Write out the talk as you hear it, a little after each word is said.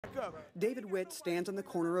David Witt stands on the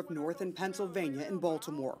corner of North and Pennsylvania in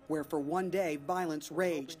Baltimore, where for one day violence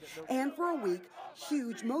raged. And for a week,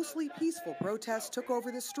 huge, mostly peaceful protests took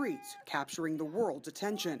over the streets, capturing the world's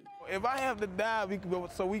attention. If I have to die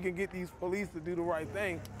so we can get these police to do the right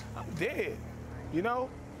thing, I'm dead. You know?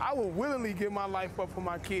 I will willingly give my life up for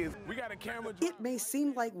my kids. We got a camera. It may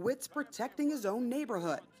seem like Witt's protecting his own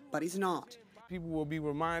neighborhood, but he's not. People will be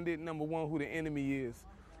reminded, number one, who the enemy is.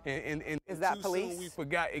 And is that too police? Soon we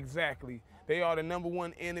forgot exactly. They are the number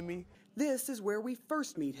one enemy. This is where we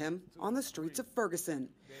first meet him, on the streets of Ferguson.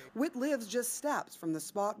 Witt lives just steps from the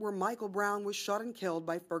spot where Michael Brown was shot and killed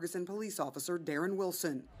by Ferguson police officer Darren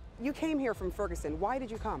Wilson. You came here from Ferguson. Why did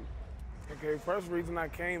you come? Okay, first reason I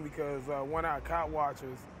came because one of our cop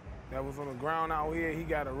watchers that was on the ground out here, he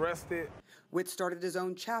got arrested. Witt started his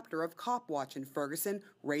own chapter of Cop Watch in Ferguson,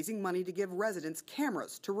 raising money to give residents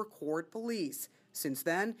cameras to record police. Since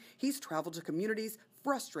then, he's traveled to communities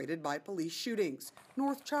frustrated by police shootings.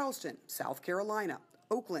 North Charleston, South Carolina,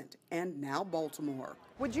 Oakland, and now Baltimore.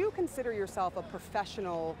 Would you consider yourself a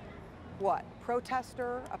professional,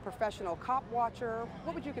 protester, a professional cop watcher?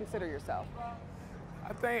 What would you consider yourself?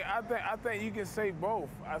 I think you can say both.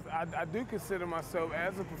 I do consider myself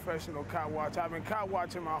as a professional cop watcher. I've been cop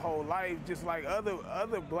watching my whole life, just like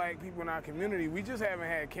other black people in our community. We just haven't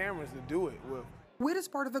had cameras to do it with. Witt is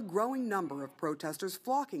part of a growing number of protesters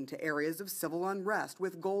flocking to areas of civil unrest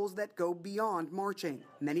with goals that go beyond marching.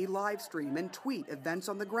 Many live stream and tweet events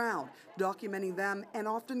on the ground, documenting them and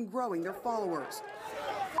often growing their followers.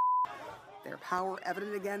 Their power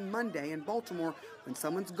evident again Monday in Baltimore when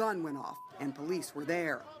someone's gun went off and police were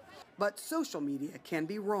there. But social media can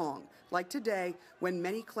be wrong. Like today, when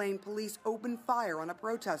many claim police opened fire on a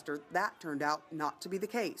protester, that turned out not to be the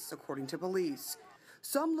case, according to police.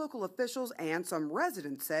 Some local officials and some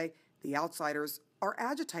residents say the outsiders are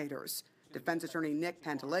agitators. Defense attorney Nick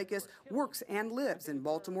Pantelakis works and lives in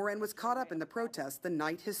Baltimore and was caught up in the protests the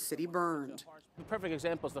night his city burned. The perfect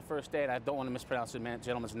example is the first day, and I don't want to mispronounce the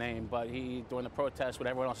gentleman's name, but he, during the protest, when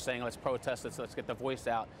everyone else was saying, let's protest, let's get the voice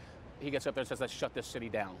out, he gets up there and says, let's shut this city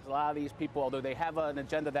down. A lot of these people, although they have an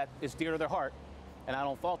agenda that is dear to their heart, and I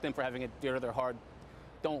don't fault them for having it dear to their heart,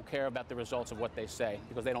 don't care about the results of what they say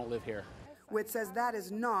because they don't live here. Witt says that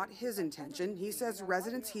is not his intention. He says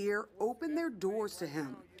residents here open their doors to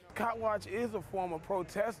him. Cop Watch is a form of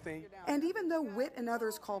protesting. And even though Witt and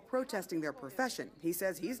others call protesting their profession, he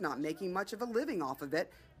says he's not making much of a living off of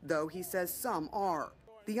it, though he says some are.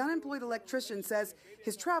 The unemployed electrician says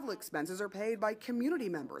his travel expenses are paid by community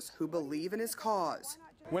members who believe in his cause.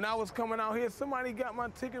 When I was coming out here, somebody got my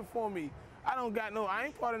ticket for me. I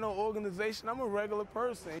ain't part of no organization. I'm a regular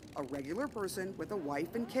person. A regular person with a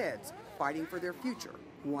wife and kids fighting for their future,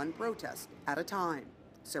 one protest at a time.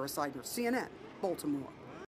 Sara Sidner, CNN, Baltimore.